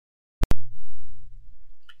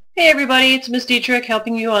Hey everybody, it's Ms. Dietrich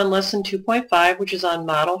helping you on lesson 2.5, which is on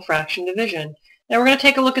model fraction division. Now we're going to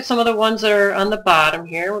take a look at some of the ones that are on the bottom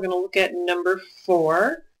here. We're going to look at number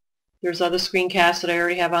 4. There's other screencasts that I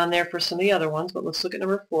already have on there for some of the other ones, but let's look at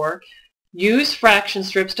number 4. Use fraction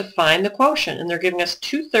strips to find the quotient, and they're giving us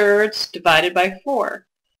 2/3 divided by 4.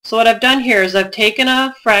 So what I've done here is I've taken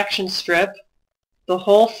a fraction strip. The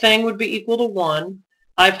whole thing would be equal to 1.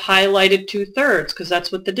 I've highlighted 2/3 because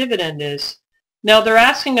that's what the dividend is. Now they're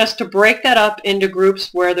asking us to break that up into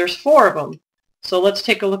groups where there's 4 of them. So let's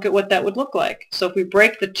take a look at what that would look like. So if we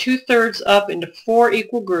break the 2/3 up into 4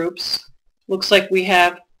 equal groups, looks like we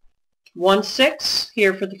have 1 6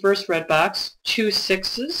 here for the first red box, 2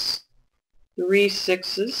 6s, 3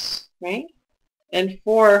 6s, right? And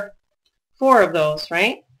 4 of those,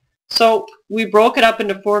 right? So we broke it up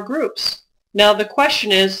into 4 groups. Now the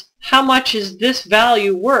question is, how much is this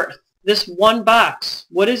value worth? This one box,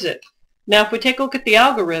 what is it? Now if we take a look at the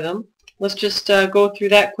algorithm, let's just go through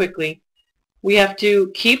that quickly. We have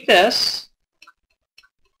to keep this,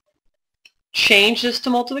 change this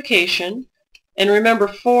to multiplication, and remember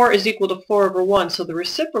 4 is equal to 4 over 1, so the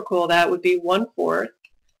reciprocal of that would be 1/4.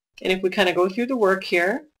 And if we kind of go through the work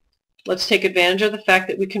here, let's take advantage of the fact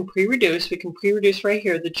that we can pre-reduce. We can pre-reduce right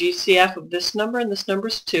here the GCF of this number, and this number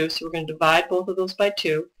is 2, so we're going to divide both of those by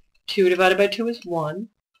 2. 2 divided by 2 is 1.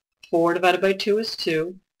 4 divided by 2 is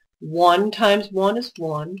 2. 1 times 1 is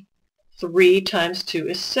 1. 3 times 2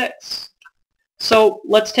 is 6. So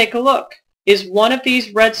let's take a look. Is one of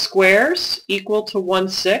these red squares equal to 1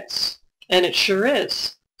 6? And it sure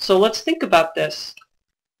is. So let's think about this.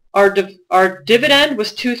 Our dividend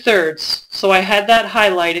was 2/3. So I had that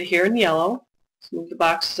highlighted here in yellow. Let's move the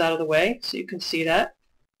boxes out of the way so you can see that.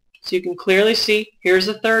 So you can clearly see here's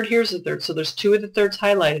a third, here's a third. So there's 2 of the thirds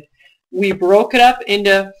highlighted. We broke it up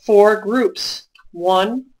into 4 groups.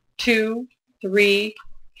 1, 2, 3,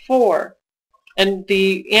 4. And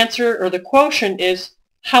the answer or the quotient is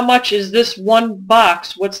how much is this one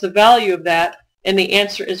box? What's the value of that? And the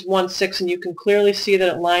answer is 1 6, and you can clearly see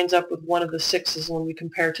that it lines up with one of the 6's when we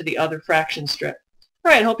compare to the other fraction strip.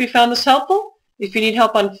 All right, I hope you found this helpful. If you need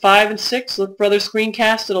help on 5 and 6, look for other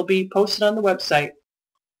screencasts. It'll be posted on the website.